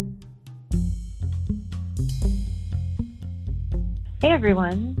Hey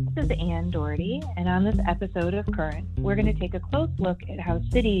everyone, this is Ann Doherty, and on this episode of Current, we're going to take a close look at how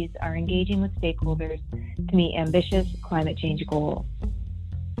cities are engaging with stakeholders to meet ambitious climate change goals.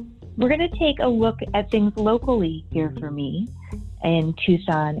 We're going to take a look at things locally here for me in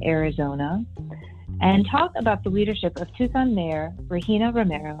Tucson, Arizona, and talk about the leadership of Tucson Mayor Regina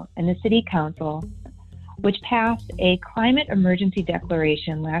Romero and the City Council, which passed a climate emergency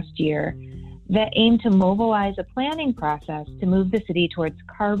declaration last year that aimed to mobilize a planning process to move the city towards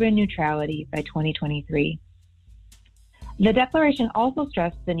carbon neutrality by 2023. The declaration also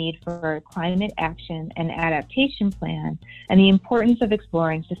stressed the need for a climate action and adaptation plan and the importance of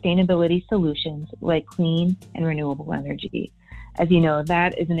exploring sustainability solutions like clean and renewable energy. As you know,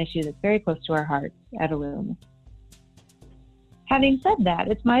 that is an issue that's very close to our hearts at Illume. Having said that,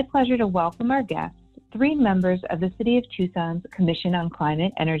 it's my pleasure to welcome our guests, three members of the City of Tucson's Commission on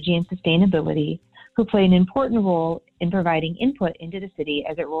Climate, Energy, and Sustainability, who play an important role in providing input into the city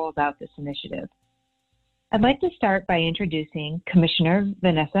as it rolls out this initiative. I'd like to start by introducing Commissioner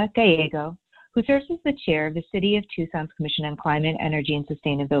Vanessa Gallego, who serves as the chair of the City of Tucson's Commission on Climate, Energy, and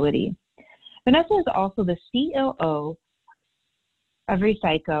Sustainability. Vanessa is also the COO of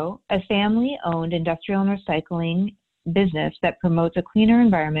Recyco, a family-owned industrial and recycling business that promotes a cleaner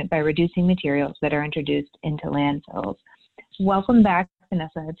environment by reducing materials that are introduced into landfills. Welcome back,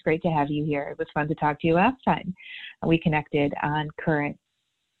 Vanessa. It's great to have you here. It was fun to talk to you last time we connected on Current.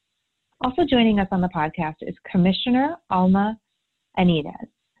 Also joining us on the podcast is Commissioner Alma Anidez.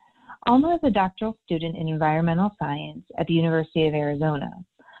 Alma is a doctoral student in environmental science at the University of Arizona.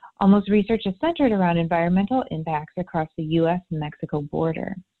 Alma's research is centered around environmental impacts across the U.S. and Mexico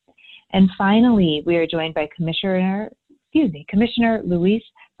border. And finally, we are joined by Commissioner Luis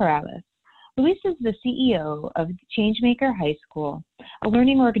Perales. Luis is the CEO of Changemaker High School, a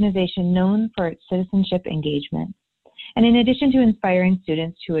learning organization known for its citizenship engagement. And in addition to inspiring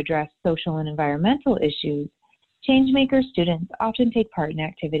students to address social and environmental issues, Changemaker students often take part in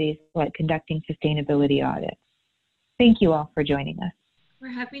activities like conducting sustainability audits. Thank you all for joining us. We're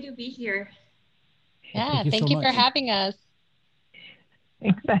happy to be here. Yeah, thank you for having us.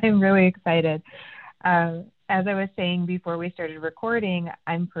 I'm really excited. As I was saying before we started recording,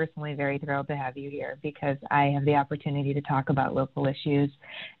 I'm personally very thrilled to have you here because I have the opportunity to talk about local issues,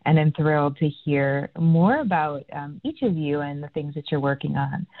 and I'm thrilled to hear more about each of you and the things that you're working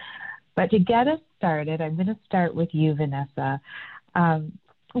on. But to get us started, I'm going to start with you, Vanessa. Can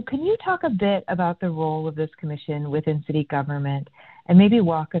you talk a bit about the role of this commission within city government and maybe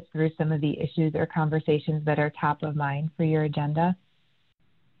walk us through some of the issues or conversations that are top of mind for your agenda?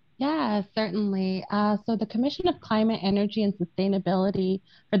 Yeah, certainly. So the Commission of Climate, Energy, and Sustainability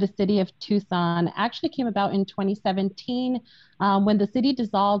for the City of Tucson actually came about in 2017 when the city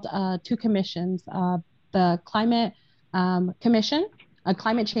dissolved two commissions, the Climate Commission, a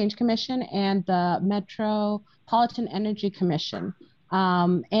Climate Change Commission, and the Metropolitan Energy Commission.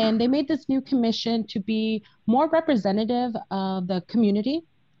 And they made this new commission to be more representative of the community,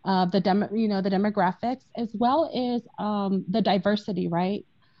 of the demographics, as well as the diversity, right?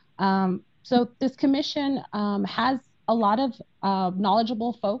 So this commission has a lot of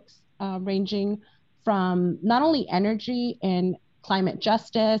knowledgeable folks ranging from not only energy and climate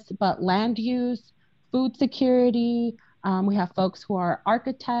justice, but land use, food security. We have folks who are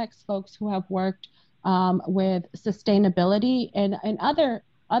architects, folks who have worked with sustainability and other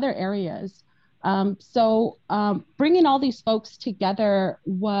areas. So bringing all these folks together,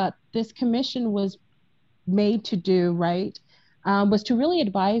 what this commission was made to do, right, was to really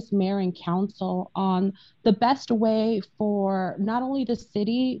advise mayor and council on the best way for not only the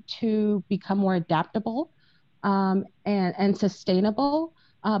city to become more adaptable and sustainable,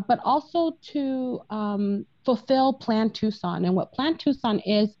 but also to fulfill Plan Tucson. And what Plan Tucson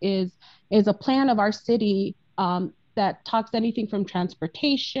is a plan of our city that talks anything from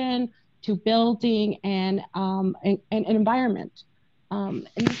transportation to building and environment. And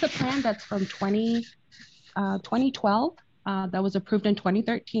it's a plan that's from 2012. That was approved in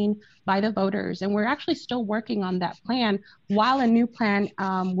 2013 by the voters. And we're actually still working on that plan while a new plan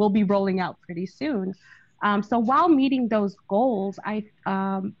will be rolling out pretty soon. So while meeting those goals,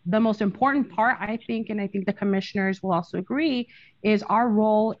 the most important part, I think, and I think the commissioners will also agree, is our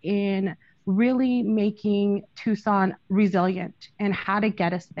role in really making Tucson resilient and how to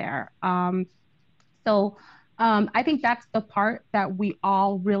get us there. So I think that's the part that we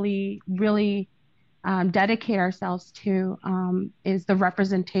all really dedicate ourselves to, is the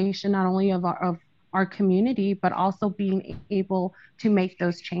representation not only of our community, but also being able to make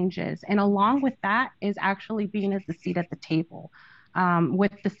those changes. And along with that is actually being as the seat at the table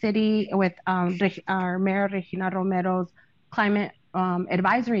with the city, with our Mayor Regina Romero's climate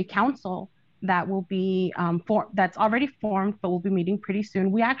advisory council that will be that's already formed, but will be meeting pretty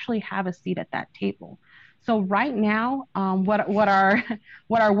soon. We actually have a seat at that table. So right now, what our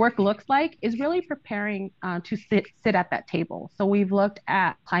what our work looks like is really preparing to sit at that table. So we've looked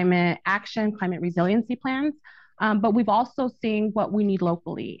at climate action, climate resiliency plans, but we've also seen what we need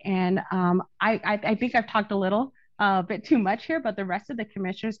locally. And I think I've talked a bit too much here, but the rest of the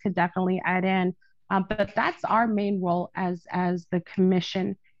commissioners could definitely add in. But that's our main role as the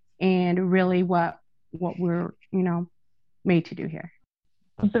commission, and really what we're made to do here.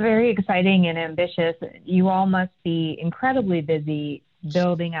 It's very exciting and ambitious. You all must be incredibly busy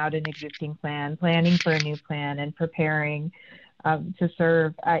building out an existing plan, planning for a new plan, and preparing to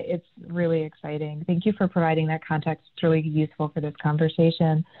serve. It's really exciting. Thank you for providing that context. It's really useful for this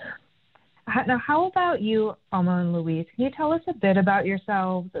conversation. Now, how about you, Alma and Luis? Can you tell us a bit about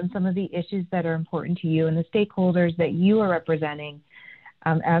yourselves and some of the issues that are important to you and the stakeholders that you are representing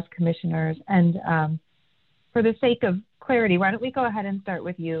as commissioners? And for the sake of clarity, why don't we go ahead and start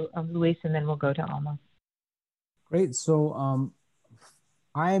with you, Luis, and then we'll go to Alma. Great. So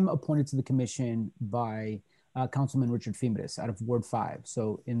I'm appointed to the commission by Councilman Richard Fimbres out of Ward 5.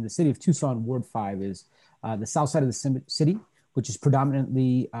 So in the city of Tucson, Ward 5 is the south side of the city, which is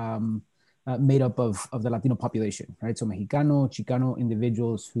predominantly made up of the Latino population, right? So Mexicano, Chicano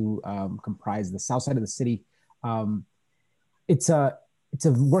individuals who comprise the south side of the city. It's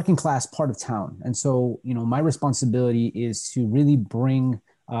a working class part of town. And so, my responsibility is to really bring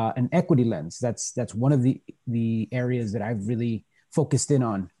an equity lens. That's one of the areas that I've really focused in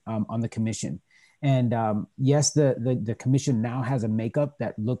on the commission. And yes, the commission now has a makeup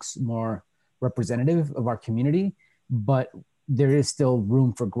that looks more representative of our community, but there is still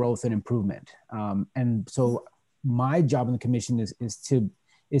room for growth and improvement. And so my job in the commission is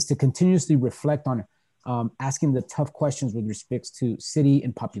to continuously reflect on asking the tough questions with respect to city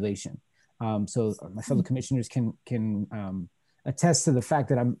and population. So my fellow commissioners can attest to the fact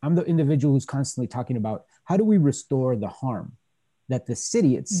that I'm the individual who's constantly talking about how do we restore the harm that the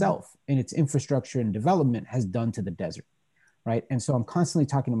city itself and its infrastructure and development has done to the desert, right? And so I'm constantly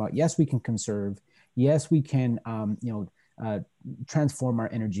talking about, yes, we can conserve. Yes, we can, transform our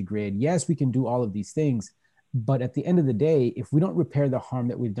energy grid. Yes, we can do all of these things. But at the end of the day, if we don't repair the harm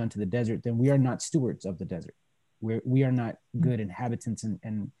that we've done to the desert, then we are not stewards of the desert. We are not good inhabitants.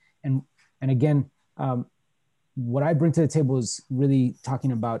 And again, what I bring to the table is really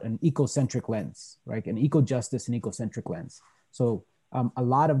talking about an ecocentric lens, right? An eco-justice and ecocentric lens. So a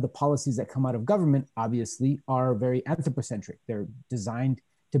lot of the policies that come out of government, obviously, are very anthropocentric. They're designed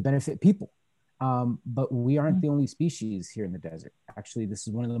to benefit people. But we aren't the only species here in the desert. Actually, this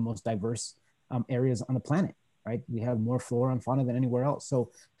is one of the most diverse areas on the planet, right? We have more flora and fauna than anywhere else.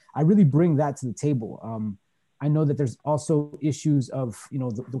 So I really bring that to the table. I know that there's also issues of,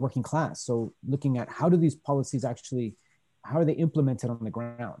 the working class. So looking at how do these policies actually, how are they implemented on the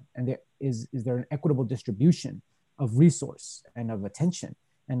ground? And is there an equitable distribution of resource and of attention?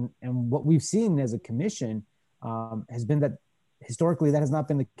 And what we've seen as a commission has been that historically that has not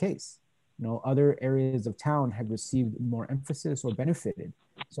been the case. Other areas of town have received more emphasis or benefited.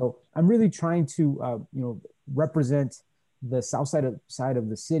 So I'm really trying to, represent the south side of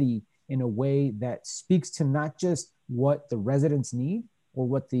the city in a way that speaks to not just what the residents need or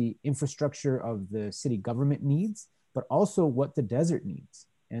what the infrastructure of the city government needs, but also what the desert needs.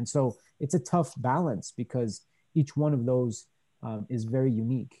 And so it's a tough balance because each one of those is very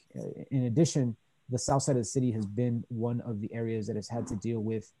unique. In addition, the south side of the city has been one of the areas that has had to deal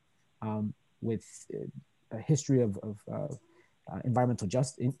with a history of environmental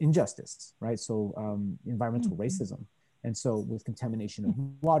injustice, right? So environmental racism. And so with contamination of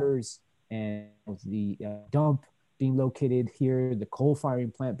waters and with the dump being located here, the coal firing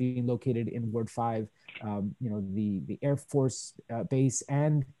plant being located in Ward 5, the Air Force Base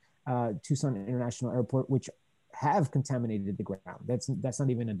and Tucson International Airport, which have contaminated the ground. That's not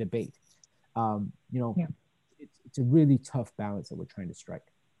even a debate. It's a really tough balance that we're trying to strike.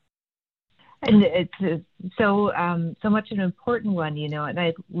 And it's so much an important one, and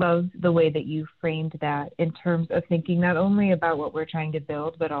I love the way that you framed that in terms of thinking not only about what we're trying to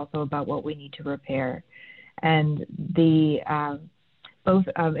build, but also about what we need to repair. And both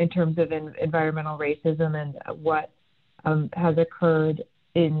in terms of environmental racism and what has occurred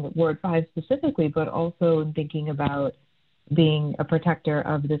in Ward 5 specifically, but also in thinking about being a protector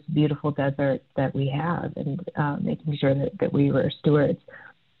of this beautiful desert that we have and making sure that we were stewards.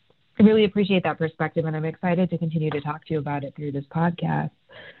 I really appreciate that perspective, and I'm excited to continue to talk to you about it through this podcast.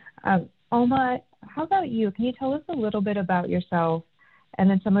 Alma, how about you? Can you tell us a little bit about yourself and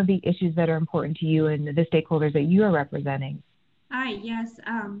then some of the issues that are important to you and the stakeholders that you are representing? Hi, yes.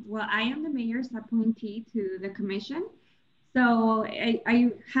 Well, I am the mayor's appointee to the commission. So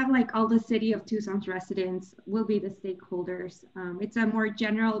I have like all the city of Tucson's residents will be the stakeholders. It's a more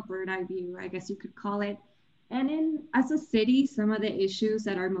general bird eye view, I guess you could call it. And in as a city, some of the issues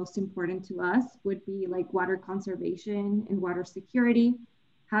that are most important to us would be like water conservation and water security,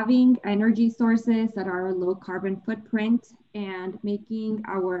 having energy sources that are low carbon footprint, and making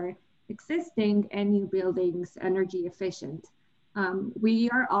our existing and new buildings energy efficient. We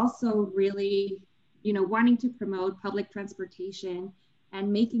are also really, wanting to promote public transportation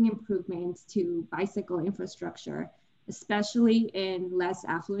and making improvements to bicycle infrastructure, especially in less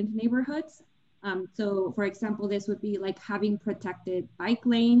affluent neighborhoods. So, for example, this would be like having protected bike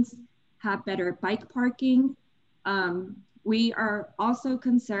lanes, have better bike parking. We are also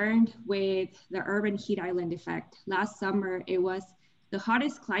concerned with the urban heat island effect. Last summer, it was the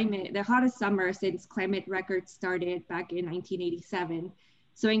hottest summer since climate records started back in 1987.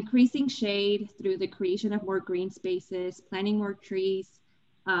 So increasing shade through the creation of more green spaces, planting more trees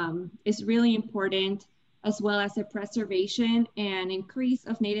is really important, as well as the preservation and increase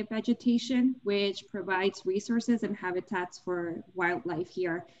of native vegetation, which provides resources and habitats for wildlife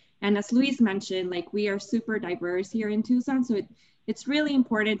here. And as Luis mentioned, like we are super diverse here in Tucson, so it's really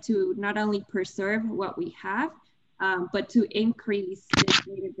important to not only preserve what we have, but to increase this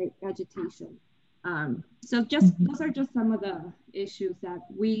native vegetation. So just Mhm. those are just some of the issues that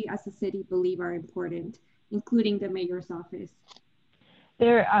we as a city believe are important, including the mayor's office.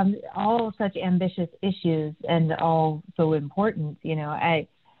 They're all such ambitious issues and all so important.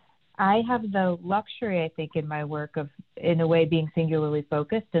 I have the luxury, I think, in my work of, in a way, being singularly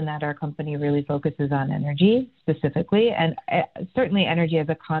focused, in that our company really focuses on energy specifically, and certainly energy as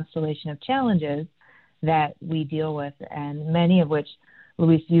a constellation of challenges that we deal with, and many of which,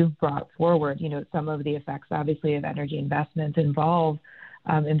 Luis, you've brought forward. Some of the effects, obviously, of energy investments involve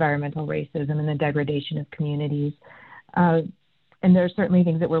environmental racism and the degradation of communities. Uh, and there are certainly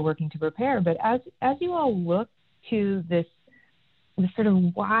things that we're working to prepare. But as you all look to this sort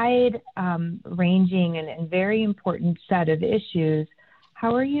of wide ranging and very important set of issues,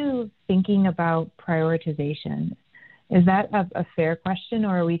 how are you thinking about prioritization? Is that a fair question,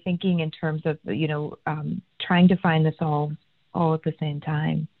 or are we thinking in terms of trying to find the solves all at the same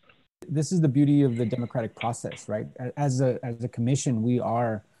time? This is the beauty of the democratic process, right? As a commission, we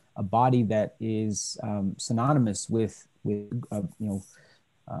are a body that is synonymous with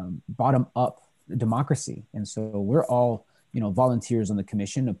bottom up democracy, and so we're all volunteers on the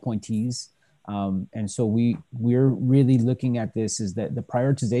commission, appointees, and so we're really looking at this is that the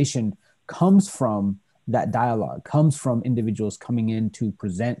prioritization comes from that dialogue, comes from individuals coming in to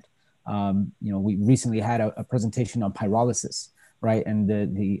present. We recently had a presentation on pyrolysis, right? And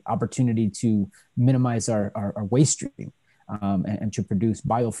the opportunity to minimize our waste stream, and to produce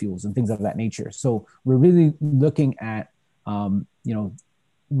biofuels and things of that nature. So we're really looking at,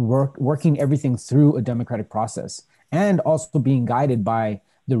 working everything through a democratic process, and also being guided by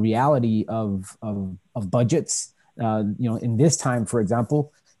the reality of budgets. In this time, for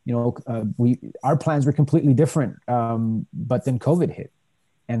example, our plans were completely different, but then COVID hit,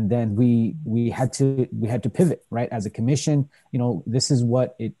 and then we had to pivot, right? As a commission, this is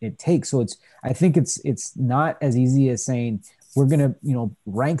what it takes. So I think it's not as easy as saying we're gonna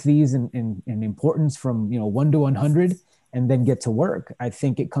rank these in importance from 1 to 100 and then get to work. I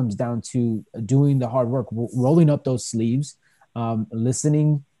think it comes down to doing the hard work, rolling up those sleeves,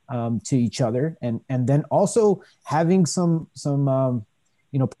 listening to each other, and then also having some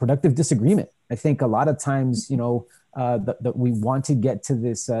productive disagreement. I think a lot of times, that we want to get to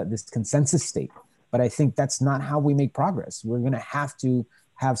this consensus state, but I think that's not how we make progress. We're going to have to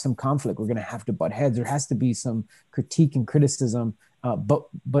have some conflict. We're going to have to butt heads. There has to be some critique and criticism,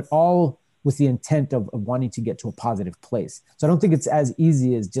 but all with the intent of wanting to get to a positive place. So I don't think it's as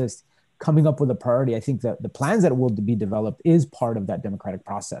easy as just coming up with a priority. I think that the plans that will be developed is part of that democratic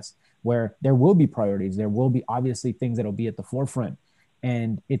process, where there will be priorities. There will be obviously things that will be at the forefront.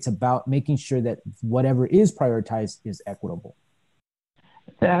 And it's about making sure that whatever is prioritized is equitable.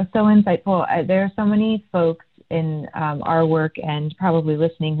 So insightful. There are so many folks in our work and probably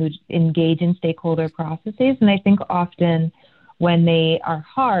listening who engage in stakeholder processes. And I think often when they are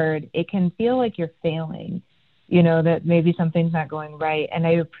hard, it can feel like you're failing, that maybe something's not going right. And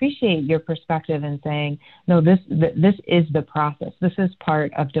I appreciate your perspective in saying, no, this is the process. This is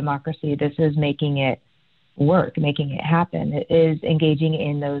part of democracy. This is making it work, making it happen. It is engaging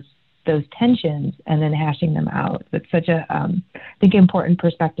in those tensions and then hashing them out. It's such a, I think, important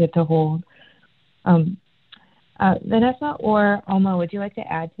perspective to hold. Vanessa or Alma, would you like to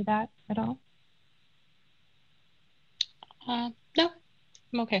add to that at all? No,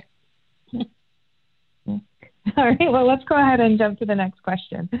 I'm okay. All right, well, let's go ahead and jump to the next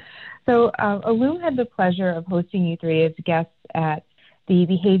question. So Illume had the pleasure of hosting you three as guests at the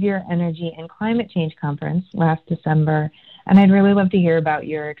Behavior, Energy, and Climate Change Conference last December. And I'd really love to hear about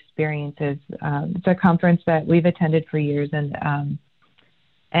your experiences. It's a conference that we've attended for years and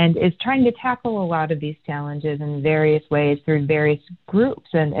is trying to tackle a lot of these challenges in various ways through various groups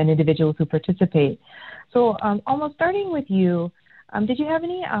and individuals who participate. So almost starting with you, did you have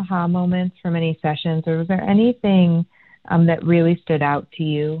any aha moments from any sessions, or was there anything that really stood out to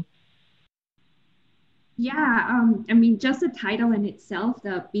you? Yeah, I mean, just the title in itself,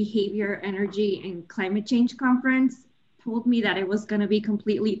 the Behavior, Energy, and Climate Change Conference, told me that it was going to be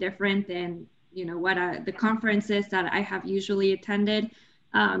completely different than, what the conferences that I have usually attended.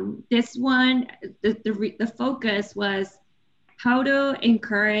 This one, the focus was how to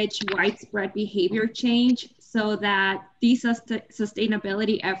encourage widespread behavior change so that these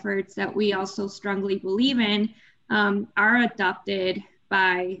sustainability efforts that we also strongly believe in are adopted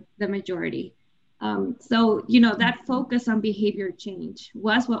by the majority. So, that focus on behavior change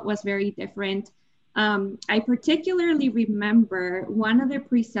was what was very different. I particularly remember one of the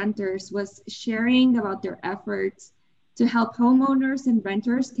presenters was sharing about their efforts to help homeowners and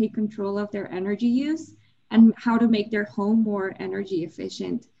renters take control of their energy use and how to make their home more energy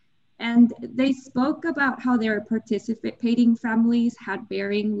efficient. And they spoke about how their participating families had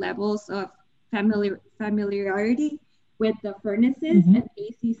varying levels of familiarity with the furnaces and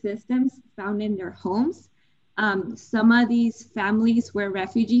AC systems found in their homes. Some of these families were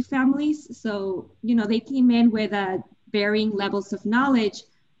refugee families. So, they came in with varying levels of knowledge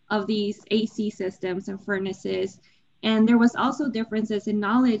of these AC systems and furnaces. And there was also differences in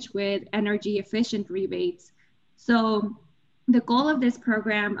knowledge with energy efficient rebates. So the goal of this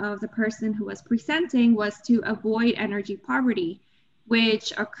program of the person who was presenting was to avoid energy poverty,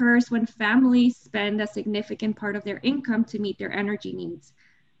 which occurs when families spend a significant part of their income to meet their energy needs.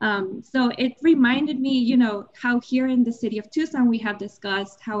 So it reminded me, how here in the city of Tucson, we have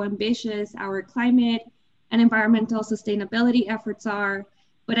discussed how ambitious our climate and environmental sustainability efforts are.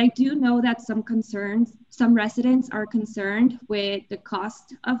 But I do know that some residents are concerned with the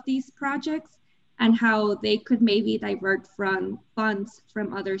cost of these projects and how they could maybe divert from funds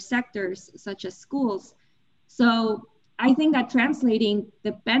from other sectors, such as schools. So I think that translating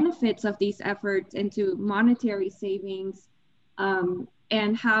the benefits of these efforts into monetary savings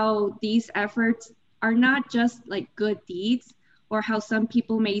and how these efforts are not just like good deeds, or how some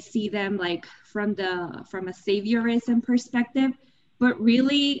people may see them like from a saviorism perspective, but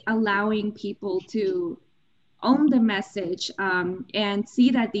really allowing people to own the message and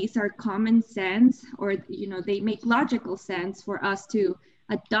see that these are common sense, or they make logical sense for us to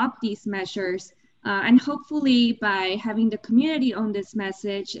adopt these measures. And hopefully by having the community own this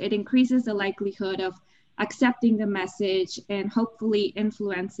message, it increases the likelihood of accepting the message and hopefully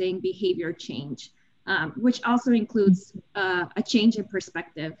influencing behavior change, which also includes a change in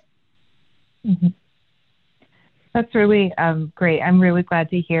perspective. Mm-hmm. That's really great. I'm really glad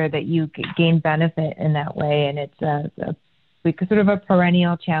to hear that you gain benefit in that way. And it's sort of a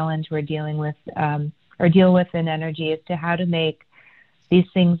perennial challenge we're dealing with or deal with in energy as to how to make these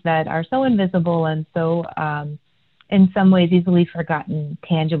things that are so invisible and so in some ways easily forgotten,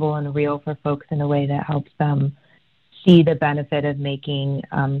 tangible and real for folks in a way that helps them see the benefit of making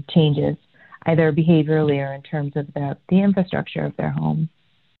changes, either behaviorally or in terms of the infrastructure of their home.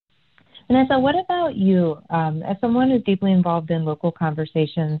 Vanessa, what about you? As someone who's deeply involved in local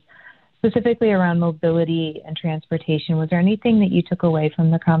conversations, specifically around mobility and transportation, was there anything that you took away from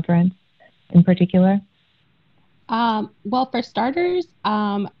the conference in particular? Well, for starters,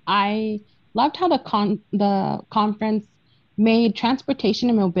 I loved how the conference made transportation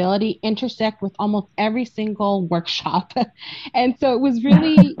and mobility intersect with almost every single workshop. And so it was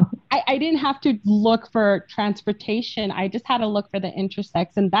really, I didn't have to look for transportation. I just had to look for the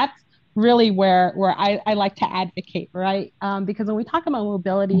intersects. And that's really where I like to advocate, right? Because when we talk about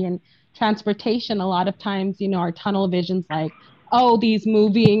mobility and transportation, a lot of times, our tunnel vision's like, oh, these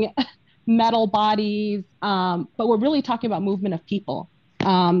moving metal bodies, but we're really talking about movement of people.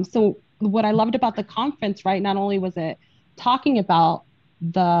 So what I loved about the conference, right, not only was it talking about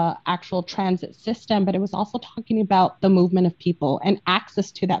the actual transit system, but it was also talking about the movement of people and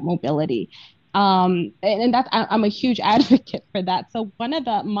access to that mobility. And that's, I'm a huge advocate for that. So one of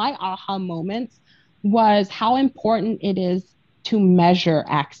my aha moments was how important it is to measure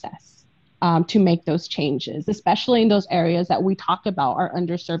access, to make those changes, especially in those areas that we talk about, our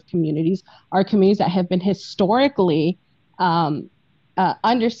underserved communities, our communities that have been historically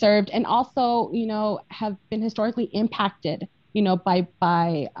underserved, and also, have been historically impacted,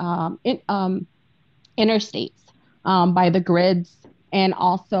 by interstates, by the grids, and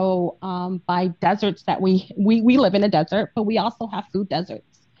also by deserts that we live in a desert, but we also have food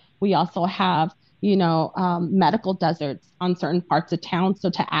deserts. We also have, medical deserts on certain parts of town. So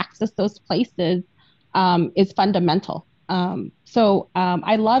to access those places is fundamental.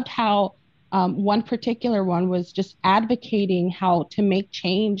 I loved how one particular one was just advocating how to make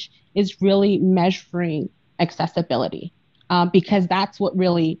change is really measuring accessibility, because that's what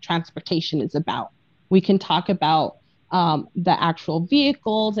really transportation is about. We can talk about the actual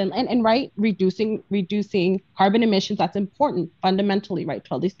vehicles and right, reducing carbon emissions. That's important fundamentally, right,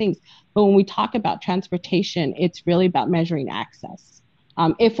 to all these things. But when we talk about transportation, it's really about measuring access.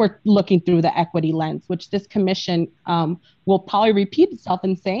 If we're looking through the equity lens, which this commission will probably repeat itself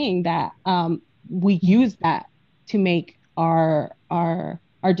in saying that we use that to make our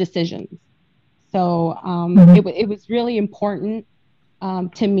decisions. So it was really important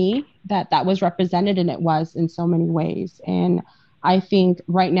to me that was represented, and it was in so many ways. And I think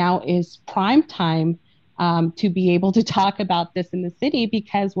right now is prime time to be able to talk about this in the city,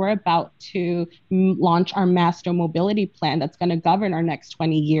 because we're about to launch our master mobility plan that's going to govern our next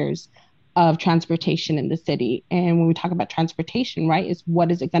 20 years of transportation in the city. And when we talk about transportation, right, is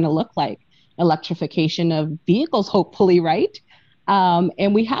what is it going to look like? Electrification of vehicles, hopefully, right?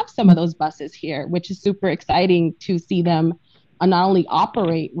 And we have some of those buses here, which is super exciting to see them not only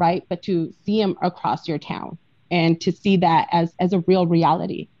operate, right, but to see them across your town and to see that as a real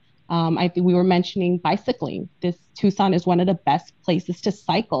reality. I think we were mentioning bicycling. Tucson is one of the best places to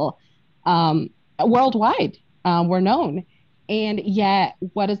cycle worldwide. We're known. And yet,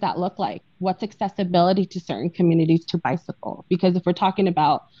 what does that look like? What's accessibility to certain communities to bicycle? Because if we're talking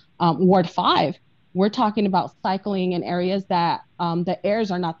about Ward 5, we're talking about cycling in areas that the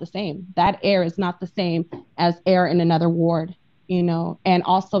airs are not the same. That air is not the same as air in another ward, and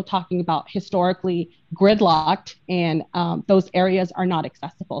also talking about historically gridlocked, and those areas are not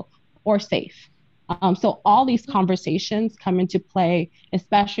accessible or safe. So all these conversations come into play,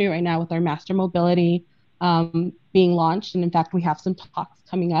 especially right now with our master mobility being launched. And in fact, we have some talks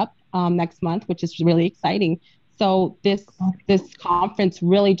coming up next month, which is really exciting. So this conference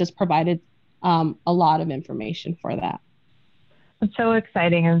really just provided a lot of information for that. It's so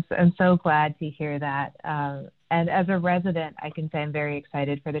exciting. I'm so glad to hear that. And as a resident, I can say I'm very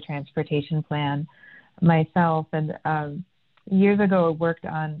excited for the transportation plan myself. And years ago, I worked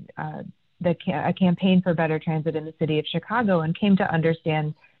on a campaign for better transit in the city of Chicago, and came to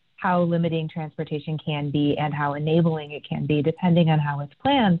understand how limiting transportation can be and how enabling it can be, depending on how it's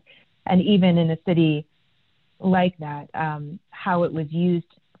planned. And even in a city like that, how it was used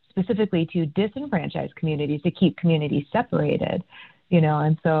specifically to disenfranchise communities, to keep communities separated,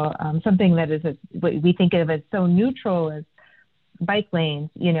 and so something that is what we think of as so neutral as bike lanes,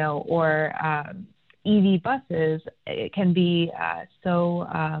 or EV buses, it can be so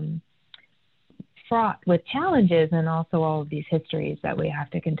fraught with challenges, and also all of these histories that we have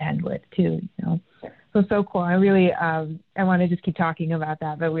to contend with too. So cool. I really I want to just keep talking about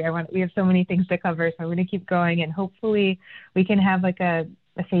that, but we have so many things to cover, so I'm going to keep going, and hopefully we can have like a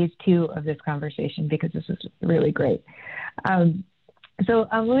phase 2 of this conversation, because this is really great. So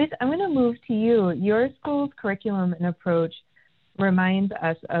Luis, I'm going to move to you. Your school's curriculum and approach reminds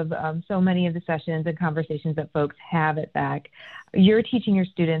us of so many of the sessions and conversations that folks have at BAC. You're teaching your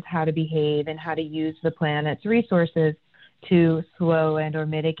students how to behave and how to use the planet's resources to slow and or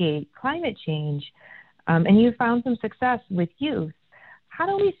mitigate climate change. And you found some success with youth. How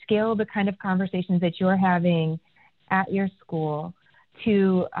do we scale the kind of conversations that you're having at your school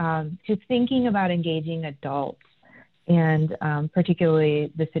to thinking about engaging adults, and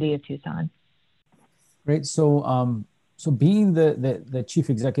particularly the city of Tucson? Great. So being the chief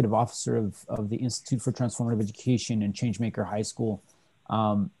executive officer of the Institute for Transformative Education and Changemaker High School,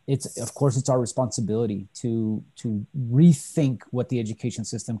 it's our responsibility to rethink what the education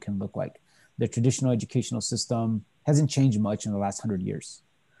system can look like. The traditional educational system hasn't changed much in the last 100 years,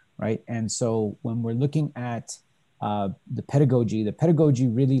 right? And so when we're looking at the pedagogy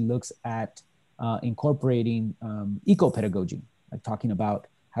really looks at incorporating eco-pedagogy, like talking about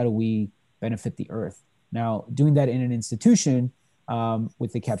how do we benefit the earth. Now, doing that in an institution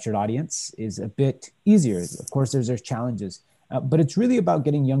with the captured audience is a bit easier. Of course, there's challenges, but it's really about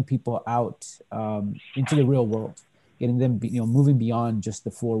getting young people out into the real world, getting them, moving beyond just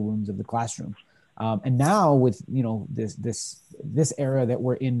the 4 rooms of the classroom. And now with this era that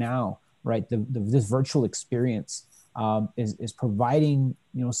we're in now, right, this virtual experience, is providing,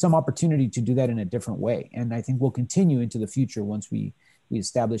 some opportunity to do that in a different way. And I think we'll continue into the future once we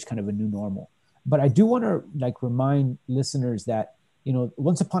establish kind of a new normal. But I do want to remind listeners that,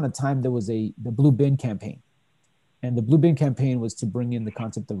 once upon a time there was the Blue Bin campaign, and the Blue Bin campaign was to bring in the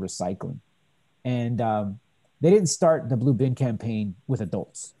concept of recycling. And they didn't start the Blue Bin campaign with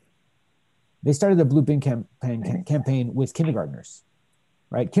adults. They started the Blue Bin campaign with kindergartners,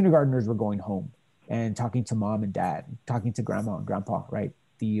 right? Kindergartners were going home and talking to mom and dad, talking to grandma and grandpa, right?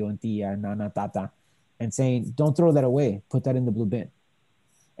 Tío and tía, nana, tata, and saying, don't throw that away, put that in the blue bin.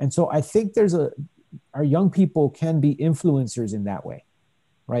 And so I think our young people can be influencers in that way,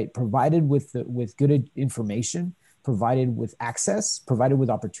 right? Provided with good information, provided with access, provided with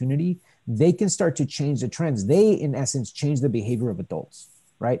opportunity, they can start to change the trends. They, in essence, change the behavior of adults,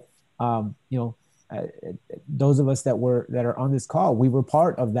 right? Those of us that are on this call, we were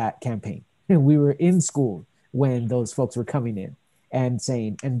part of that campaign. We were in school when those folks were coming in and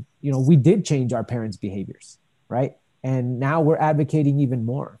saying, and we did change our parents' behaviors, right? And now we're advocating even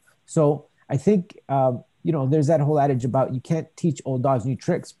more. So I think there's that whole adage about you can't teach old dogs new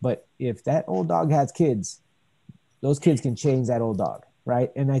tricks, but if that old dog has kids, those kids can change that old dog,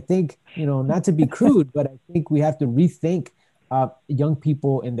 right? And I think, not to be crude, but I think we have to rethink young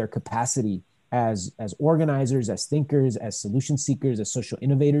people in their capacity as organizers, as thinkers, as solution seekers, as social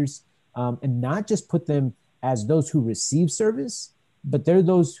innovators, and not just put them as those who receive service, but they're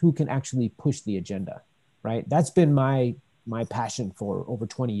those who can actually push the agenda, right? That's been my passion for over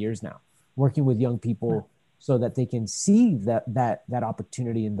 20 years now, working with young people so that they can see that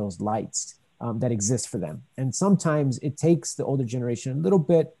opportunity in those lights that exist for them. And sometimes it takes the older generation a little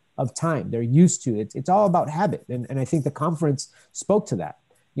bit of time. They're used to it. It's all about habit. And I think the conference spoke to that.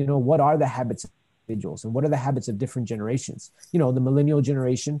 What are the habits of individuals and what are the habits of different generations? The millennial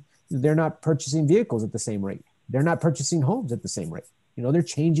generation, they're not purchasing vehicles at the same rate. They're not purchasing homes at the same rate. They're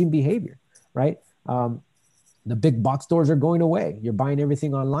changing behavior, right? The big box stores are going away. You're buying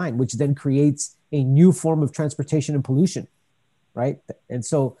everything online, which then creates a new form of transportation and pollution, right? And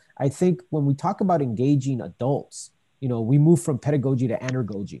so I think when we talk about engaging adults, we move from pedagogy to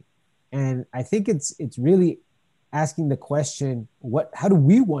anagogy. And I think it's really asking the question, how do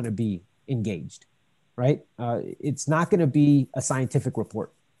we want to be engaged, right? It's not going to be a scientific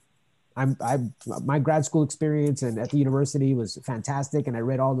report. My grad school experience and at the university was fantastic, and I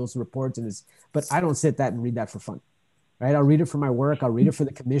read all those reports but I don't sit that and read that for fun, right? I'll read it for my work, I'll read it for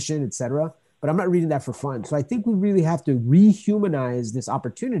the commission, etc. But I'm not reading that for fun. So I think we really have to rehumanize this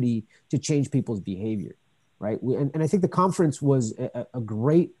opportunity to change people's behavior, right? And I think the conference was a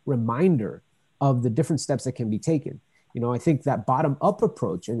great reminder of the different steps that can be taken. I think that bottom-up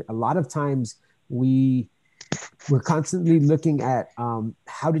approach, and a lot of times we're constantly looking at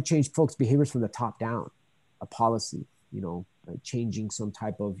how to change folks' behaviors from the top down, a policy, changing some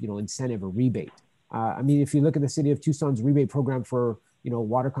type of, incentive or rebate. If you look at the city of Tucson's rebate program for,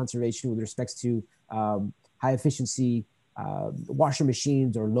 water conservation with respects to high efficiency washer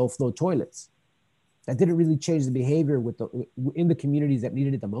machines or low flow toilets, that didn't really change the behavior in the communities that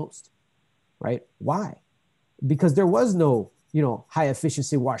needed it the most, right? Why? Because there was no, high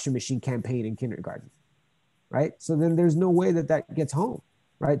efficiency washer machine campaign in kindergarten. Right. So then there's no way that gets home.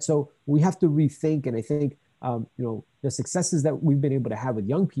 Right. So we have to rethink. And I think, the successes that we've been able to have with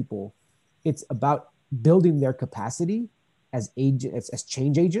young people, it's about building their capacity as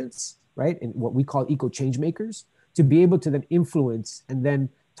change agents, right? And what we call eco change makers, to be able to then influence and then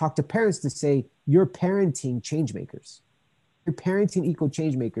talk to parents to say, you're parenting change makers. You're parenting eco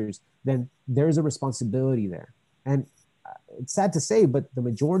change makers, then there's a responsibility there. And it's sad to say, but the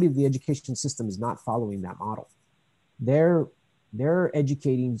majority of the education system is not following that model. They're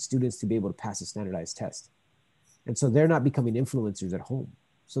educating students to be able to pass a standardized test. And so they're not becoming influencers at home.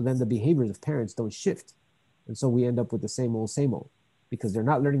 So then the behaviors of parents don't shift. And so we end up with the same old, because they're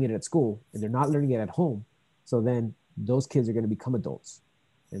not learning it at school and they're not learning it at home. So then those kids are going to become adults,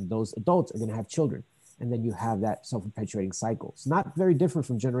 and those adults are going to have children. And then you have that self-perpetuating cycle. It's not very different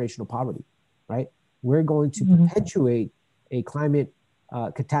from generational poverty, right? We're going to perpetuate a climate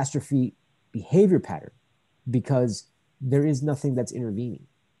catastrophe behavior pattern because there is nothing that's intervening.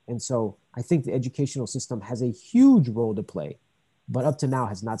 And so I think the educational system has a huge role to play, but up to now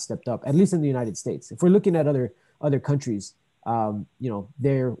has not stepped up, at least in the United States. If we're looking at other countries,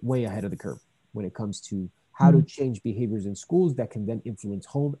 they're way ahead of the curve when it comes to how to change behaviors in schools that can then influence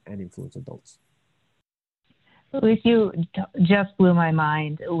home and influence adults. Luis, you just blew my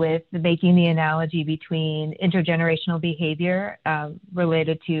mind with making the analogy between intergenerational behavior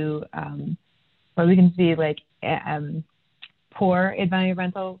related to what we can see like poor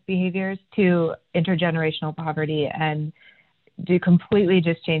environmental behaviors to intergenerational poverty, and to completely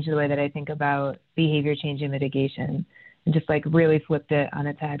just change the way that I think about behavior change and mitigation, and just like really flipped it on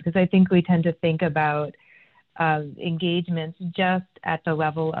its head. Because I think we tend to think about engagements just at the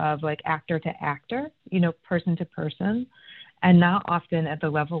level of like actor to actor, person to person, and not often at the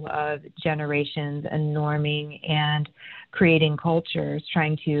level of generations and norming and creating cultures,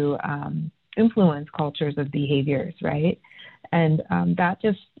 trying to influence cultures of behaviors, right? And that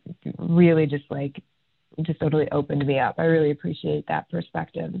just really just totally opened me up. I really appreciate that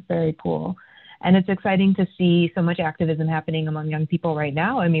perspective. It's very cool. And it's exciting to see so much activism happening among young people right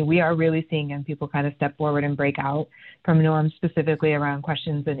now. I mean, we are really seeing young people kind of step forward and break out from norms, specifically around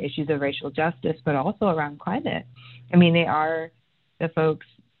questions and issues of racial justice, but also around climate. I mean, they are the folks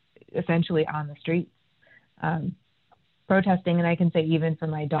essentially on the streets protesting. And I can say even for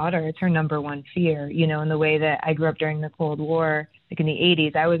my daughter, it's her number one fear, in the way that I grew up during the Cold War, like in the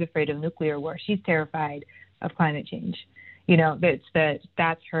 80s, I was afraid of nuclear war. She's terrified of climate change.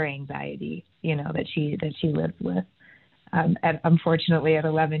 That's her anxiety, that she lives with. Unfortunately, at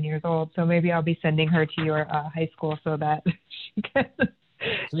 11 years old. So maybe I'll be sending her to your high school so that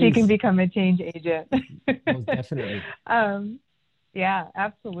she can become a change agent. Most definitely. Yeah,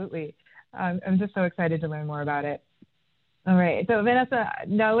 absolutely. I'm just so excited to learn more about it. All right. So Vanessa,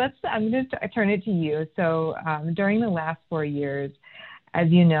 now I'm going to turn it to you. So during the last 4 years, as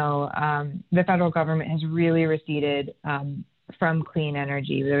you know, the federal government has really receded from clean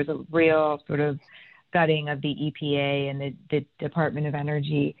energy. There's a real sort of gutting of the EPA and the Department of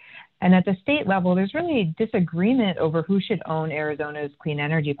Energy. And at the state level, there's really disagreement over who should own Arizona's clean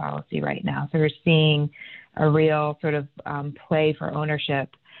energy policy right now. So we're seeing a real sort of play for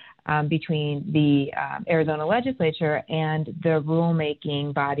ownership between the Arizona legislature and the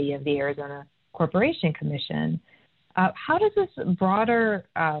rulemaking body of the Arizona Corporation Commission. How does this broader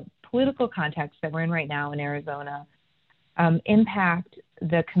political context that we're in right now in Arizona impact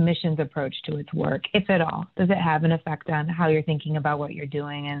the commission's approach to its work, if at all? Does it have an effect on how you're thinking about what you're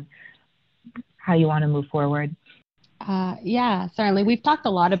doing and how you want to move forward? Yeah, certainly. We've talked a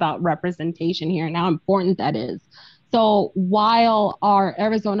lot about representation here and how important that is. So while our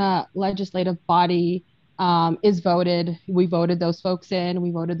Arizona legislative body is voted, we voted those folks in,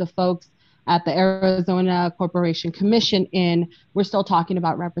 we voted the folks at the Arizona Corporation Commission in, we're still talking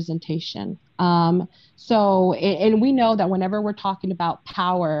about representation. And we know that whenever we're talking about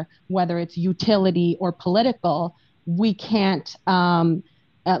power, whether it's utility or political, we can't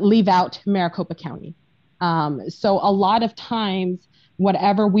leave out Maricopa County. So a lot of times,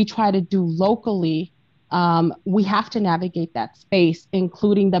 whatever we try to do locally, we have to navigate that space,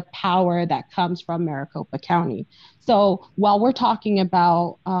 including the power that comes from Maricopa County. So while we're talking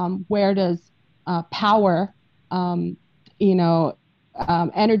about where does power,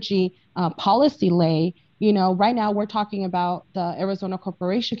 energy policy lay, right now we're talking about the Arizona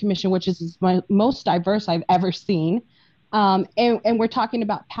Corporation Commission, which is the most diverse I've ever seen. And we're talking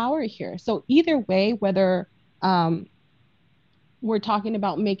about power here. So either way, whether we're talking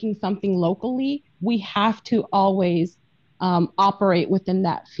about making something locally, we have to always operate within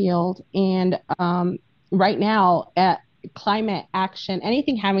that field. And right now, at climate action,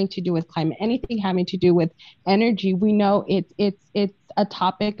 anything having to do with climate, anything having to do with energy, we know it's a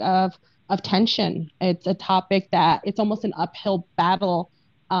topic of tension. It's a topic that it's almost an uphill battle,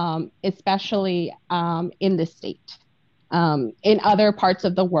 especially in the state. In other parts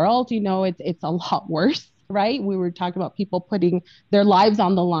of the world, it's a lot worse, right? We were talking about people putting their lives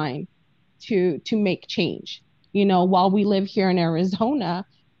on the line to make change. While we live here in Arizona,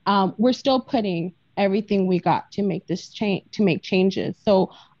 we're still putting everything we got to make this change, to make changes.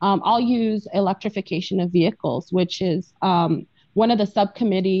 So I'll use electrification of vehicles, which is one of the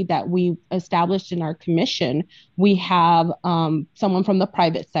subcommittee that we established in our commission. We have someone from the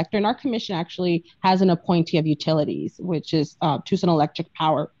private sector, and our commission actually has an appointee of utilities, which is Tucson Electric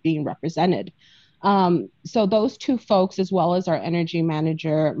Power being represented. So those two folks, as well as our energy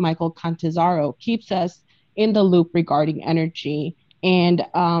manager, Michael Cantizaro, keeps us in the loop regarding energy. And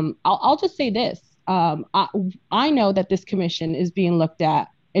I'll just say this. I know that this commission is being looked at,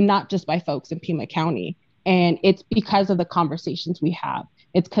 and not just by folks in Pima County. And it's because of the conversations we have.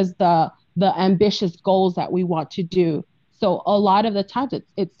 It's because the ambitious goals that we want to do. So a lot of the times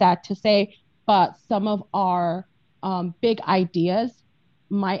it's sad to say, but some of our big ideas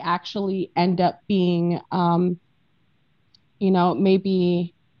might actually end up being,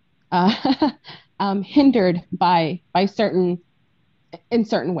 maybe hindered by certain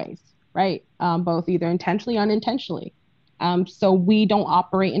ways, right? Both either intentionally or unintentionally. So we don't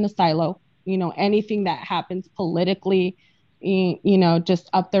operate in a silo. Anything that happens politically just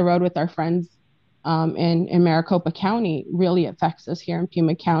up the road with our friends in Maricopa County really affects us here in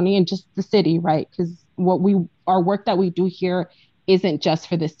Pima County and just the city, right? Because our work that we do here isn't just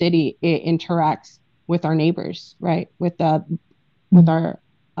for the city; it interacts with our neighbors, right? With our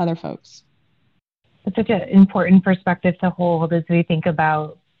other folks. It's such an important perspective to hold as we think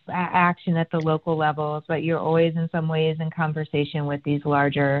about action at the local levels, but you're always in some ways in conversation with these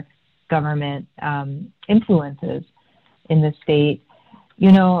larger government influences in the state.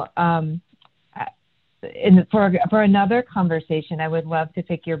 For another conversation, I would love to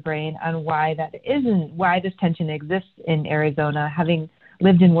pick your brain on why this tension exists in Arizona, having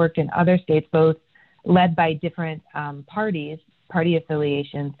lived and worked in other states, both led by different party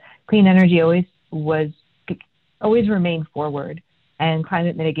affiliations. Clean energy always remained forward, and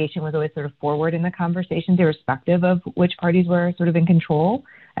climate mitigation was always sort of forward in the conversations, irrespective of which parties were sort of in control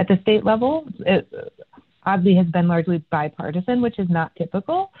at the state level. It oddly has been largely bipartisan, which is not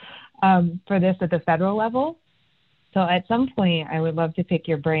typical for this at the federal level. So at some point, I would love to pick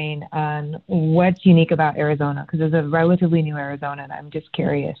your brain on what's unique about Arizona, because it's a relatively new Arizona, and I'm just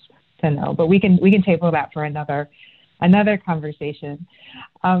curious to know. But we can table that for another conversation.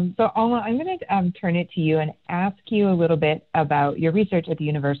 So Alma, I'm going to turn it to you and ask you a little bit about your research at the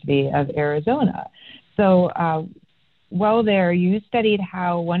University of Arizona. So while there, you studied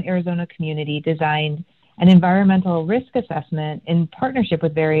how one Arizona community designed an environmental risk assessment in partnership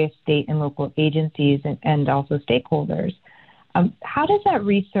with various state and local agencies and also stakeholders. How does that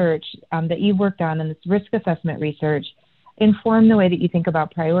research that you worked on and this risk assessment research inform the way that you think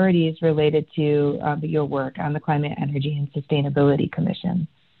about priorities related to your work on the Climate, Energy, and Sustainability Commission?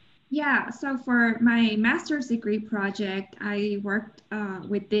 Yeah, so for my master's degree project, I worked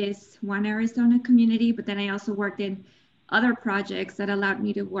with this one Arizona community, but then I also worked in other projects that allowed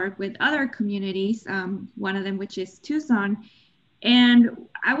me to work with other communities, one of them which is Tucson. And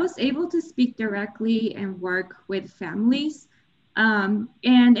I was able to speak directly and work with families. And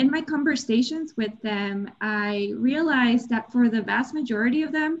in my conversations with them, I realized that for the vast majority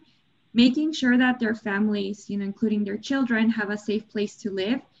of them, making sure that their families, including their children, have a safe place to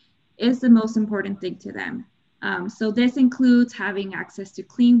live is the most important thing to them. So this includes having access to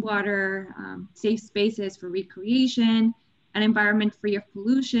clean water, safe spaces for recreation, an environment free of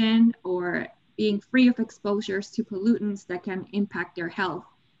pollution, or being free of exposures to pollutants that can impact their health.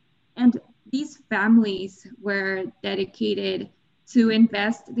 And these families were dedicated to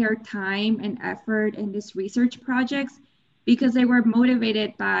invest their time and effort in these research projects because they were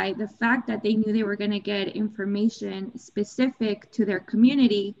motivated by the fact that they knew they were going to get information specific to their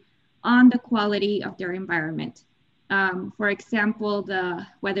community on the quality of their environment. For example,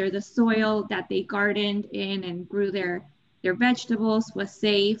 whether the soil that they gardened in and grew their vegetables was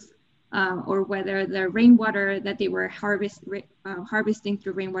safe, or whether the rainwater that they were harvesting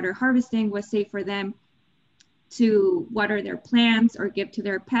through rainwater harvesting was safe for them to water their plants or give to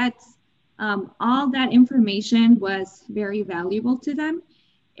their pets. All that information was very valuable to them.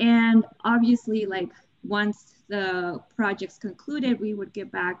 And obviously, once the projects concluded, we would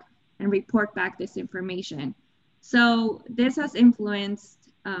get back and report back this information. So this has influenced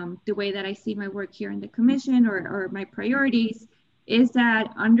the way that I see my work here in the commission, or my priorities, is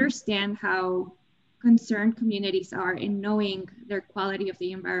that understand how concerned communities are in knowing their quality of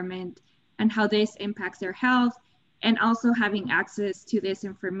the environment and how this impacts their health, and also having access to this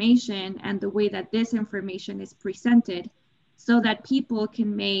information and the way that this information is presented so that people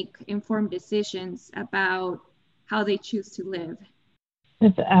can make informed decisions about how they choose to live.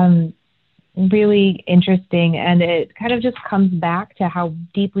 It's really interesting, and it kind of just comes back to how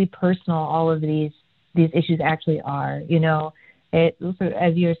deeply personal all of these issues actually are. It,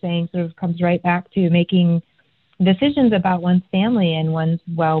 as you're saying, sort of comes right back to making decisions about one's family and one's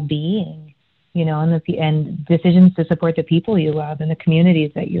well-being, and decisions to support the people you love and the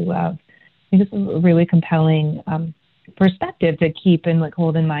communities that you love. I think it's a really compelling perspective to keep and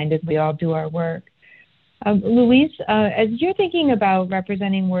hold in mind as we all do our work. Luis, as you're thinking about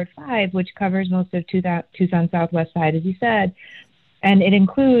representing Ward 5, which covers most of Tucson Southwest side, as you said, and it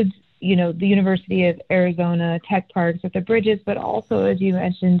includes, the University of Arizona, tech parks with the bridges, but also, as you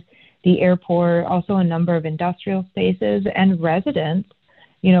mentioned, the airport, also a number of industrial spaces and residencies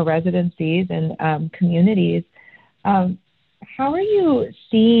and communities. How are you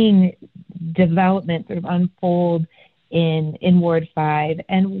seeing development sort of unfold in Ward 5,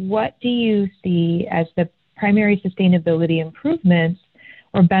 and what do you see as the primary sustainability improvements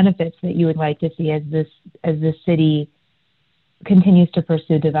or benefits that you would like to see as the city continues to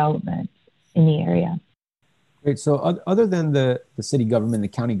pursue development in the area? Great. So other than the city government, the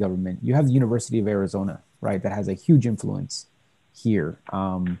county government, you have the University of Arizona, right, that has a huge influence here.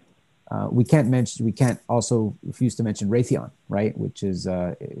 We can't also refuse to mention Raytheon, right? Which is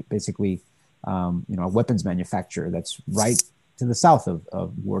basically, a weapons manufacturer that's right to the south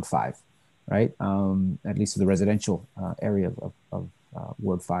of Ward 5, right? At least to the residential area of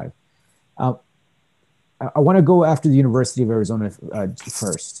Ward 5. I want to go after the University of Arizona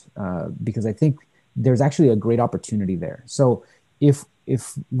first, because I think there's actually a great opportunity there. So if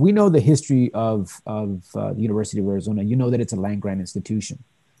we know the history of the University of Arizona, you know that it's a land grant institution.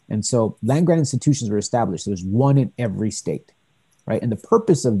 And so land grant institutions were established. There's one in every state, right? And the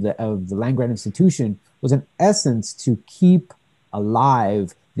purpose of the land grant institution was in essence to keep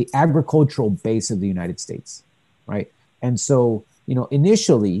alive the agricultural base of the United States, right? And so,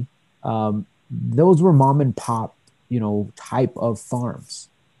 initially, those were mom and pop, type of farms,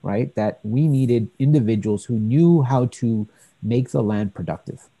 right? That we needed individuals who knew how to make the land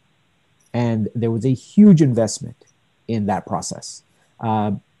productive. And there was a huge investment in that process.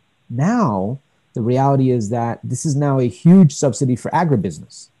 Now, the reality is that this is now a huge subsidy for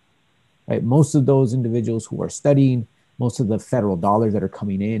agribusiness, right? Most of those individuals who are studying, most of the federal dollars that are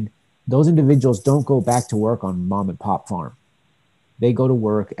coming in, those individuals don't go back to work on mom and pop farm. They go to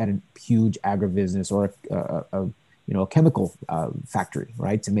work at a huge agribusiness or a chemical factory,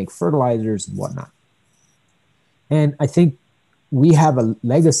 right, to make fertilizers and whatnot. And I think we have a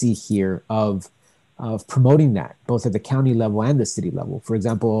legacy here of promoting that, both at the county level and the city level. For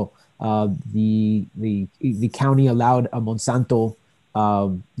example, the county allowed a Monsanto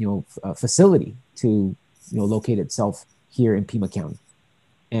facility to locate itself here in Pima County,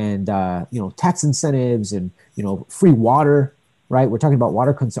 and tax incentives and free water. Right, we're talking about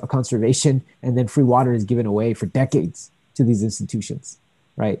water conservation, and then free water is given away for decades to these institutions.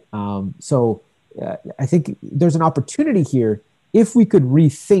 Right, so I think there's an opportunity here if we could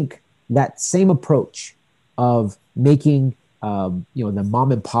rethink that same approach of making the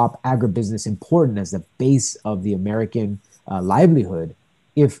mom and pop agribusiness important as the base of the American livelihood.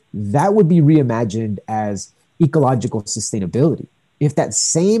 If that would be reimagined as ecological sustainability, if that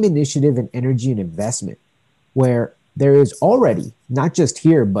same initiative in energy and investment, where there is already, not just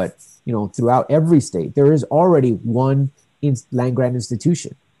here, but throughout every state, there is already one land grant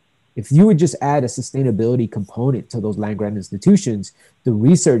institution. If you would just add a sustainability component to those land grant institutions, the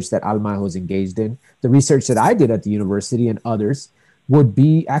research that Almajo is engaged in, the research that I did at the university and others would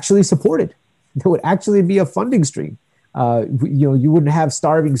be actually supported. There would actually be a funding stream. You wouldn't have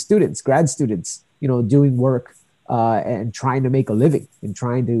starving students, grad students, doing work and trying to make a living and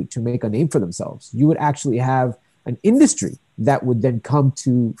trying to make a name for themselves. You would actually have an industry that would then come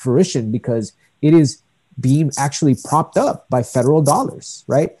to fruition because it is being actually propped up by federal dollars,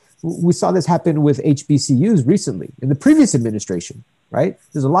 right? We saw this happen with HBCUs recently in the previous administration, right?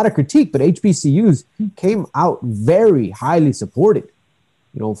 There's a lot of critique, but HBCUs came out very highly supported,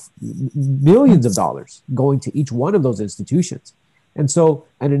 millions of dollars going to each one of those institutions. And so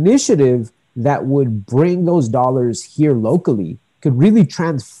an initiative that would bring those dollars here locally could really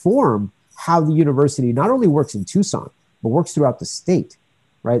transform how the university not only works in Tucson, but works throughout the state,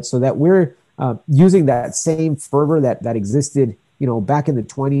 right? So that we're using that same fervor that existed, back in the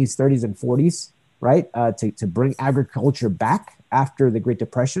 20s, 30s, and 40s, right? To bring agriculture back after the Great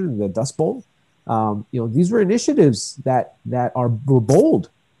Depression, the Dust Bowl. These were initiatives that were bold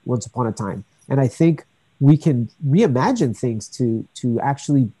once upon a time. And I think we can reimagine things to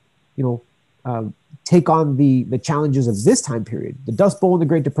actually, take on the challenges of this time period. The Dust Bowl and the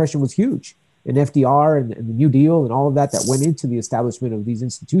Great Depression was huge, and FDR and the New Deal and all of that went into the establishment of these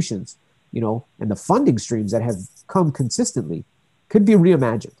institutions, and the funding streams that have come consistently could be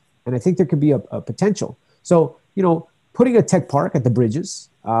reimagined. And I think there could be a potential. So, putting a tech park at the Bridges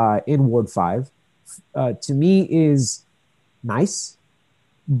in Ward 5, to me is nice,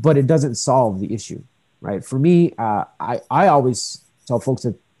 but it doesn't solve the issue, right? For me, I always tell folks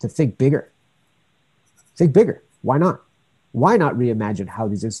to think bigger. Think bigger. Why not? Why not reimagine how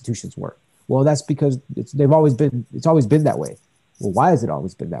these institutions work? Well, that's because it's always been that way. Well, why has it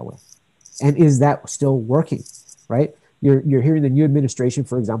always been that way? And is that still working, right? You're hearing the new administration,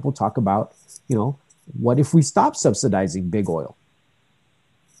 for example, talk about, what if we stop subsidizing big oil?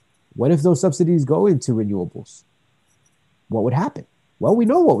 What if those subsidies go into renewables? What would happen? Well, we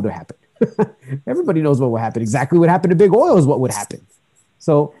know what would happen. Everybody knows what would happen. Exactly what happened to big oil is what would happen.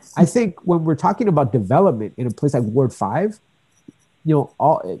 So I think when we're talking about development in a place like Ward 5,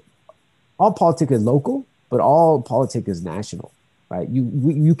 all politics is local, but all politics is national, right?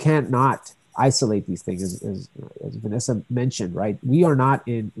 You can't not isolate these things, as Vanessa mentioned, right? We're not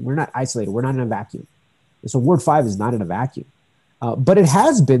isolated. We're not in a vacuum. So Ward 5 is not in a vacuum, but it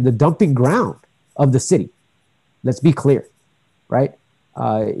has been the dumping ground of the city. Let's be clear, right?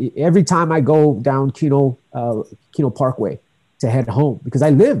 Every time I go down Kino Parkway to head home, because I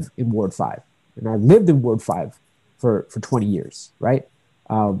live in Ward 5 and I've lived in Ward 5 for 20 years, right?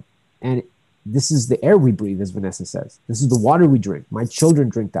 And this is the air we breathe, as Vanessa says. This is the water we drink. My children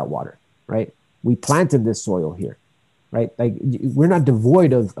drink that water, right? We planted this soil here, right? Like, we're not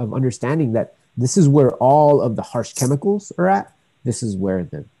devoid of understanding that this is where all of the harsh chemicals are at. This is where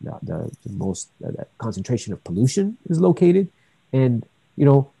the most concentration of pollution is located. And,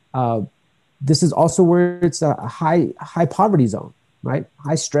 this is also where it's a high poverty zone, right?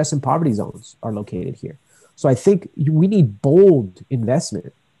 High stress and poverty zones are located here. So I think we need bold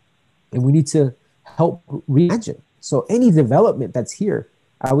investment, and we need to help reimagine. So any development that's here,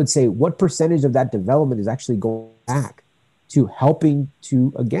 I would say, what percentage of that development is actually going back to helping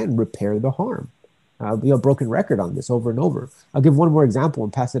to, again, repair the harm? I'll be a broken record on this over and over. I'll give one more example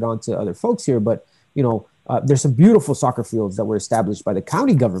and pass it on to other folks here. But, there's some beautiful soccer fields that were established by the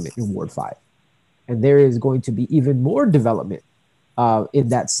county government in Ward 5. And there is going to be even more development in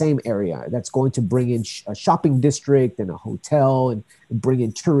that same area that's going to bring in a shopping district and a hotel and bring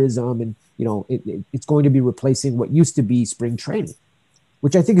in tourism. And, it's going to be replacing what used to be spring training,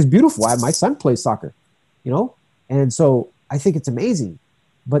 which I think is beautiful. My son plays soccer, and so I think it's amazing.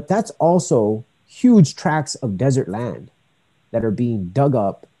 But that's also huge tracts of desert land that are being dug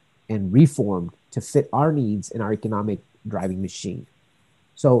up and reformed to fit our needs and our economic driving machine.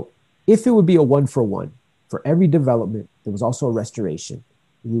 So if it would be a 1-for-1 for every development, there was also a restoration,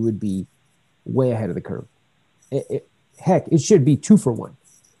 we would be way ahead of the curve. Heck, it should be 2-for-1.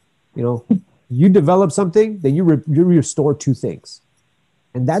 You develop something, then you restore 2 things.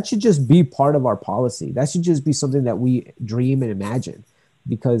 And that should just be part of our policy. That should just be something that we dream and imagine,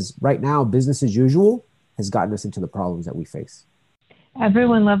 because right now, business as usual has gotten us into the problems that we face.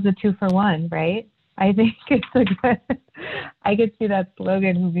 Everyone loves a 2-for-1, right? I think it's a good, I could see that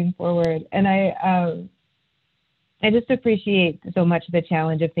slogan moving forward. And I just appreciate so much the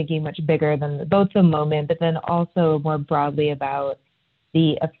challenge of thinking much bigger than both the moment, but then also more broadly about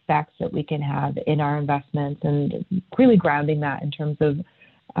the effects that we can have in our investments, and really grounding that in terms of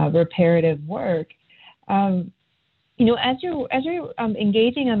reparative work. As you're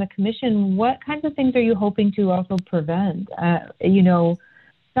engaging on the commission, what kinds of things are you hoping to also prevent?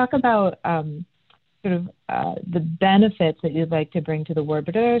 Talk about the benefits that you'd like to bring to the ward,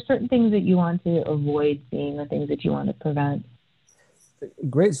 but are there certain things that you want to avoid seeing, or things that you want to prevent?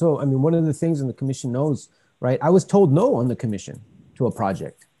 Great. So, one of the things, and the commission knows, right? I was told no on the commission to a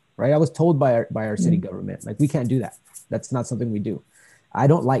project, right? I was told by our city government, like, we can't do that. That's not something we do. I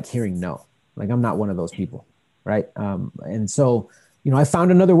don't like hearing no. Like, I'm not one of those people, right? And so, I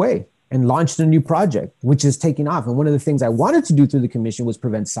found another way and launched a new project, which is taking off. And one of the things I wanted to do through the commission was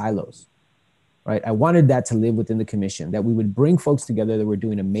prevent silos, right? I wanted that to live within the commission, that we would bring folks together that were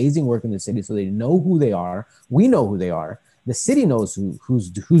doing amazing work in the city, so they know who they are. We know who they are. The city knows who's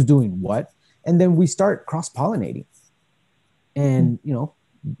doing what. And then we start cross-pollinating. And,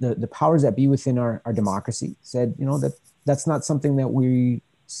 the powers that be within our democracy said, that's not something that we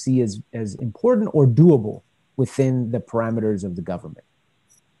see as important or doable within the parameters of the government.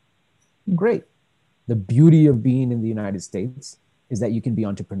 Great. The beauty of being in the United States is that you can be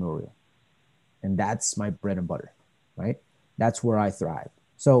entrepreneurial. And that's my bread and butter, right? That's where I thrive.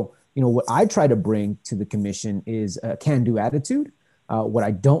 So, what I try to bring to the commission is a can-do attitude. What I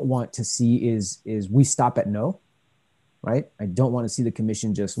don't want to see is we stop at no, right? I don't want to see the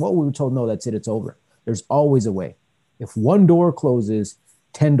commission just, well, we were told no, that's it, it's over. There's always a way. If one door closes,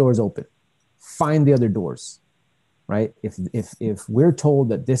 10 doors open. Find the other doors, right? If we're told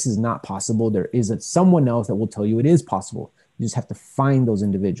that this is not possible, there is someone else that will tell you it is possible. You just have to find those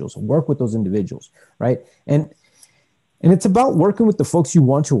individuals, work with those individuals, right? And it's about working with the folks you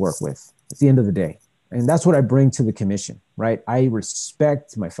want to work with at the end of the day. And that's what I bring to the commission, right? I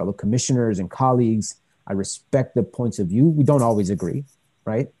respect my fellow commissioners and colleagues. I respect the points of view. We don't always agree,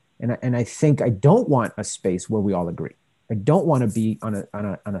 right? And I think I don't want a space where we all agree. I don't want to be on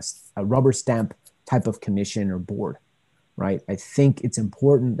a rubber stamp type of commission or board, right? I think it's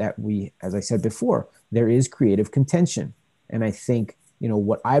important that we, as I said before, there is creative contention. And I think,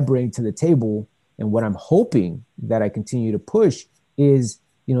 what I bring to the table and what I'm hoping that I continue to push is,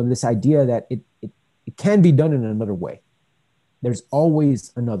 this idea that it can be done in another way. There's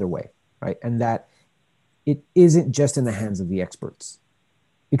always another way, right? And that it isn't just in the hands of the experts.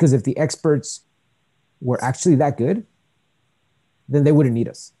 Because if the experts were actually that good, then they wouldn't need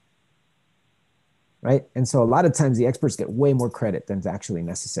us, right? And so a lot of times the experts get way more credit than is actually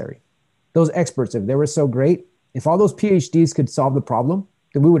necessary. Those experts, if they were so great, if all those PhDs could solve the problem,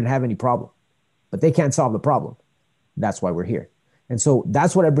 then we wouldn't have any problem. But they can't solve the problem. That's why we're here. And so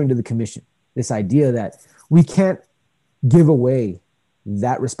that's what I bring to the commission, this idea that we can't give away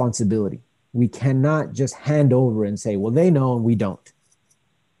that responsibility. We cannot just hand over and say, well, they know and we don't.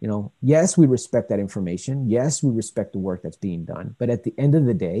 You know, yes, we respect that information. Yes, we respect the work that's being done. But at the end of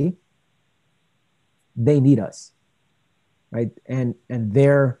the day, they need us, right? And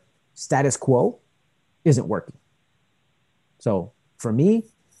their status quo isn't working. So for me,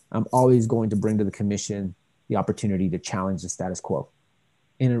 I'm always going to bring to the commission the opportunity to challenge the status quo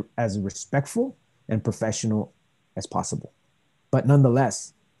as respectful and professional as possible. But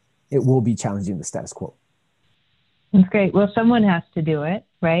nonetheless, it will be challenging the status quo. That's great. Well, someone has to do it,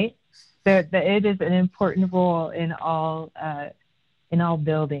 right? It is an important role in all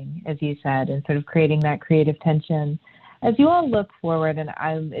building, as you said, and sort of creating that creative tension. As you all look forward, and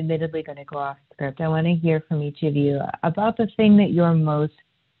I'm admittedly going to go off script, I want to hear from each of you about the thing that you're most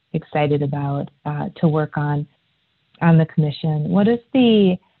excited about to work on the commission. What is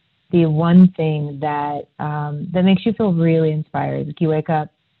the one thing that that makes you feel really inspired? Like you wake up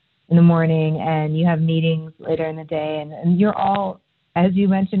in the morning and you have meetings later in the day, and you're all, as you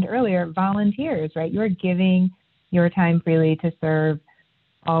mentioned earlier, volunteers, right? You're giving your time freely to serve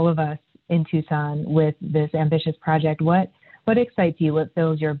all of us in Tucson with this ambitious project. What excites you? What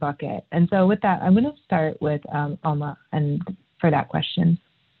fills your bucket? And so with that, I'm going to start with Alma and for that question.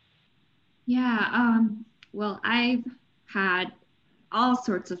 Yeah, well, I've had all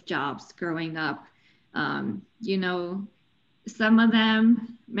sorts of jobs growing up. You know,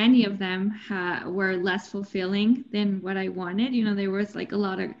 many of them were less fulfilling than what I wanted. You know, there was like a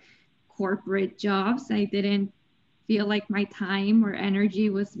lot of corporate jobs. I didn't feel like my time or energy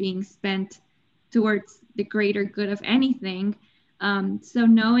was being spent towards the greater good of anything. So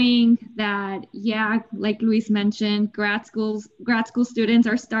knowing that, yeah, like Luis mentioned, grad school students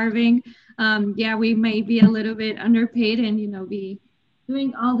are starving. Yeah, we may be a little bit underpaid and, you know, be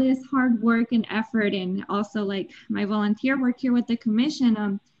doing all this hard work and effort, and also like my volunteer work here with the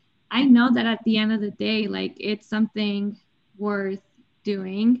commission. I know that at the end of the day, like it's something worth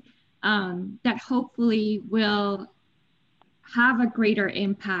doing that hopefully will have a greater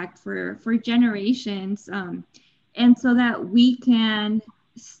impact for generations, and so that we can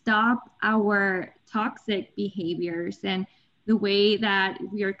stop our toxic behaviors and the way that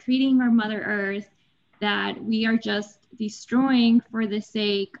we are treating our Mother Earth, that we are just destroying for the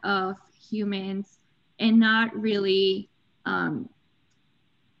sake of humans and not really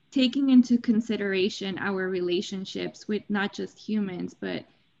taking into consideration our relationships with not just humans, but,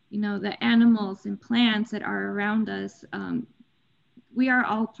 you know, the animals and plants that are around us. We are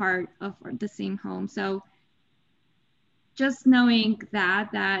all part of the same home. So just knowing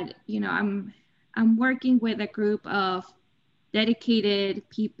that, you know, I'm working with a group of dedicated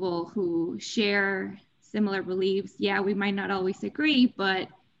people who share similar beliefs. Yeah, we might not always agree, but,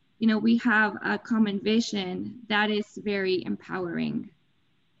 you know, we have a common vision that is very empowering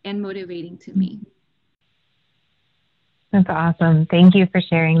and motivating to me. That's awesome. Thank you for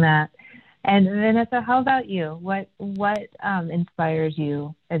sharing that. And Vanessa, how about you? What inspires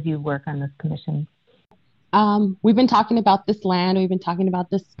you as you work on this commission? We've been talking about this land, we've been talking about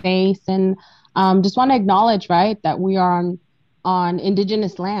this space, and just want to acknowledge, right, that we are on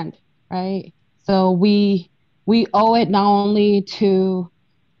indigenous land, right? So we owe it not only to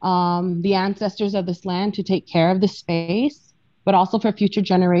the ancestors of this land to take care of the space, but also for future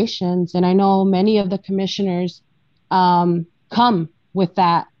generations. And I know many of the commissioners come with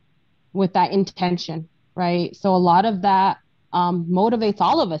that intention, right? So a lot of that motivates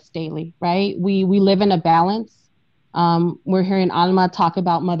all of us daily, right? We live in a balance. We're hearing Alma talk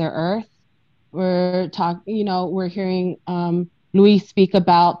about Mother Earth. We're hearing Luis speak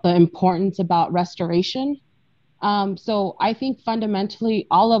about the importance about restoration. So I think fundamentally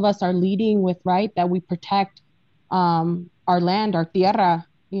all of us are leading with, right, that we protect our land, our tierra,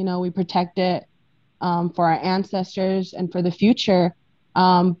 you know, we protect it for our ancestors and for the future.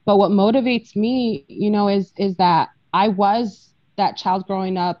 But what motivates me, you know, is that I was that child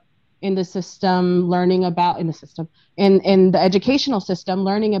growing up in the system, learning about in the educational system,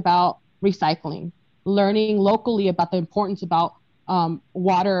 learning about recycling, learning locally about the importance about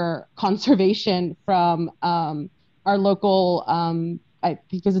water conservation from our local, I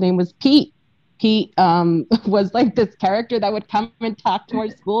think his name was Pete. Pete was like this character that would come and talk to our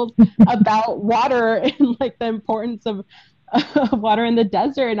schools about water and like the importance of water in the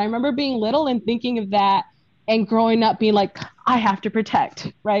desert. And I remember being little and thinking of that and growing up being like, I have to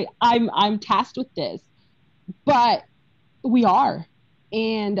protect, right? I'm tasked with this, but we are.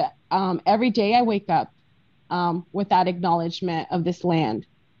 And every day I wake up with that acknowledgement of this land,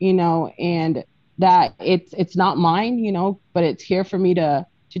 you know, and that it's not mine, but it's here for me to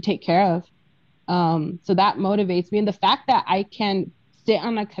take care of. So that motivates me. And the fact that I can sit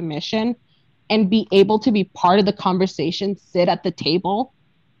on a commission and be able to be part of the conversation, sit at the table,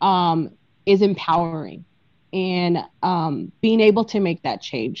 is empowering, and being able to make that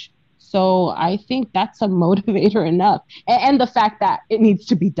change. So I think that's a motivator enough. And the fact that it needs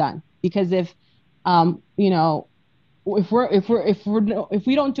to be done, because if we don't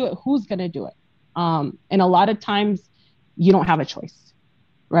do it, who's going to do it? And a lot of times you don't have a choice,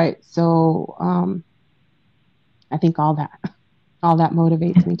 right? So I think all that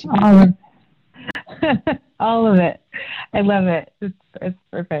motivates me to be all of it. I love it. It's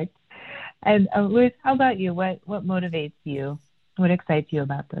perfect. And Luis, how about you? What motivates you? What excites you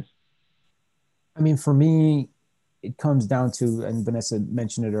about this? I mean, for me, it comes down to, and Vanessa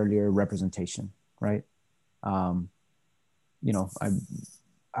mentioned it earlier, representation, right? I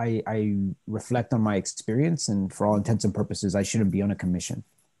reflect on my experience, and for all intents and purposes, I shouldn't be on a commission.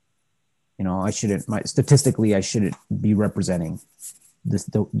 Statistically, I shouldn't be representing this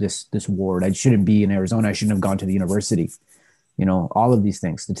ward. I shouldn't be in Arizona. I shouldn't have gone to the university. All of these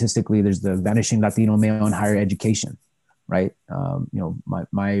things. Statistically, there's the vanishing Latino male in higher education, right?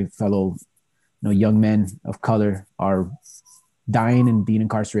 My fellow, young men of color are dying and being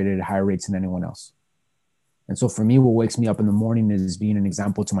incarcerated at higher rates than anyone else. And so for me, what wakes me up in the morning is being an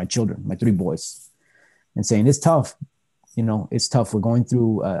example to my children, my 3 boys, and saying, it's tough. It's tough. We're going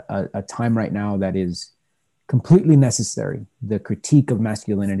through a time right now that is completely necessary. The critique of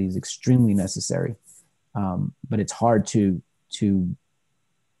masculinity is extremely necessary. But it's hard to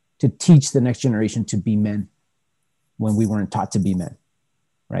teach the next generation to be men when we weren't taught to be men,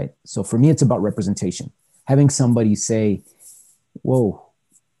 right? So for me, it's about representation. Having somebody say, whoa,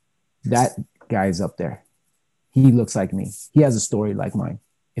 that guy's up there. He looks like me. He has a story like mine.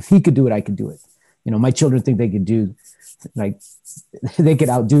 If he could do it, I could do it. My children think they could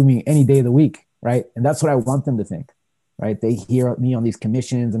outdo me any day of the week, right? And that's what I want them to think, right? They hear me on these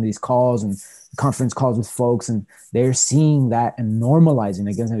commissions and these calls and conference calls with folks, and they're seeing that and normalizing,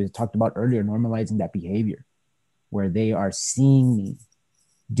 again, as we talked about earlier, normalizing that behavior where they are seeing me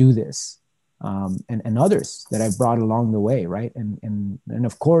do this, and others that I've brought along the way, right? And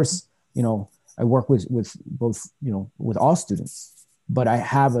of course, I work with both, with all students, but I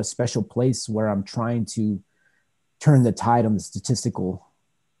have a special place where I'm trying to turn the tide on the statistical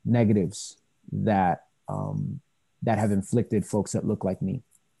negatives that have inflicted folks that look like me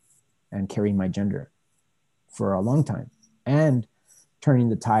and carry my gender for a long time, and turning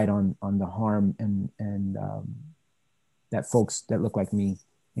the tide on the harm and that folks that look like me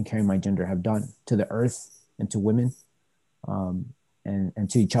and carry my gender have done to the earth and to women, and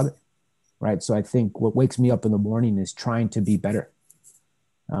to each other, right? So I think what wakes me up in the morning is trying to be better,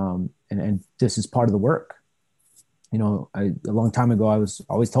 and this is part of the work. A long time ago, I was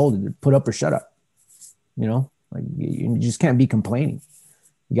always told to put up or shut up. You just can't be complaining.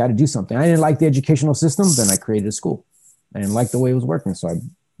 You got to do something. I didn't like the educational system, then I created a school. I didn't like the way it was working, so I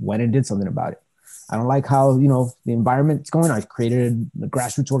went and did something about it. I don't like how the environment's going. I created a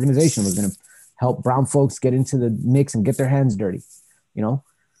grassroots organization that was going to help brown folks get into the mix and get their hands dirty.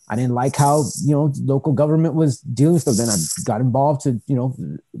 I didn't like how local government was dealing with stuff. Then I got involved to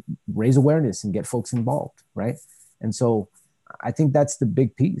raise awareness and get folks involved, right? And so I think that's the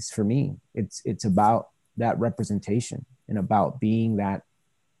big piece for me. It's about that representation and about being that,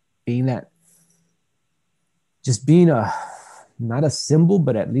 just being not a symbol,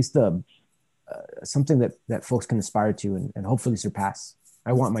 but at least something that folks can aspire to and hopefully surpass.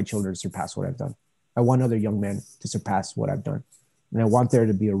 I want my children to surpass what I've done. I want other young men to surpass what I've done. And I want there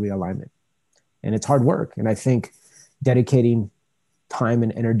to be a realignment. And it's hard work. And I think dedicating time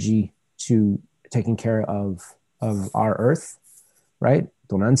and energy to taking care of our earth, right?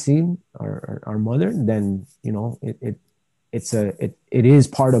 Tonantzin, our mother, then, it is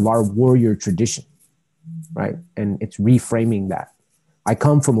part of our warrior tradition, right? And it's reframing that. I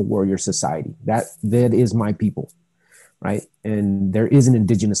come from a warrior society. That is my people, right? And there is an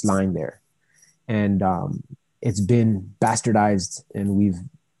indigenous line there. And it's been bastardized, and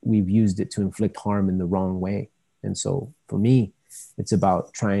we've used it to inflict harm in the wrong way. And so for me, it's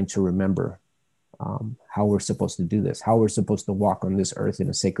about trying to remember how we're supposed to do this, how we're supposed to walk on this earth in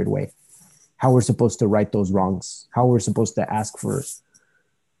a sacred way, how we're supposed to right those wrongs, how we're supposed to ask for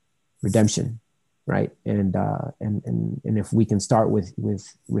redemption, right? And if we can start with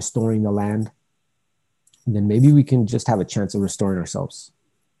restoring the land, then maybe we can just have a chance of restoring ourselves.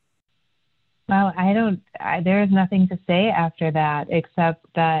 Well, there is nothing to say after that, except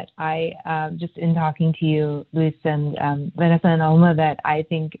that just in talking to you, Luis and Vanessa and Alma, that I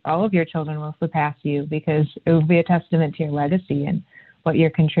think all of your children will surpass you, because it will be a testament to your legacy and what you're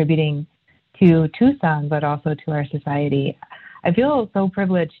contributing to Tucson, but also to our society. I feel so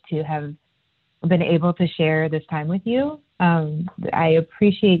privileged to have been able to share this time with you. I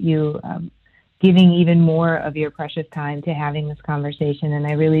appreciate you giving even more of your precious time to having this conversation. And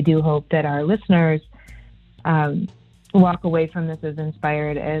I really do hope that our listeners walk away from this as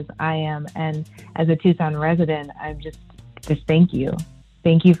inspired as I am. And as a Tucson resident, I'm just thank you.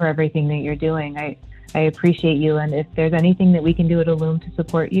 Thank you for everything that you're doing. I appreciate you. And if there's anything that we can do at Illume to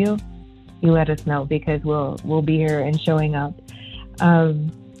support you, you let us know, because we'll be here and showing up.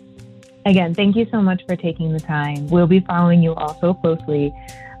 Again, thank you so much for taking the time. We'll be following you also closely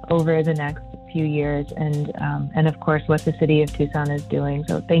over the next few years, and of course what the city of Tucson is doing.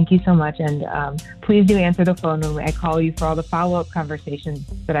 So thank you so much, and please do answer the phone when I call you for all the follow-up conversations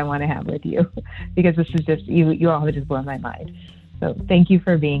that I want to have with you, because this is just, you all have just blown my mind. So thank you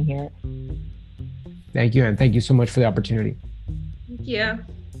for being here. Thank you, and thank you so much for the opportunity. Thank you.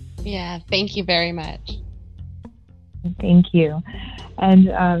 Yeah, thank you very much. Thank you. And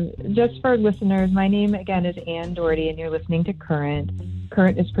just for listeners, my name again is Ann Doherty, and you're listening to Current.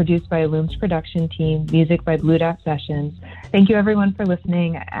 Current is produced by Illume's production team, music by Blue Dot Sessions. Thank you everyone for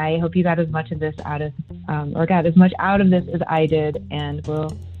listening. I hope you got as much of this out of, or got as much out of this as I did, and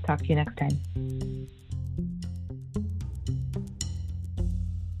we'll talk to you next time.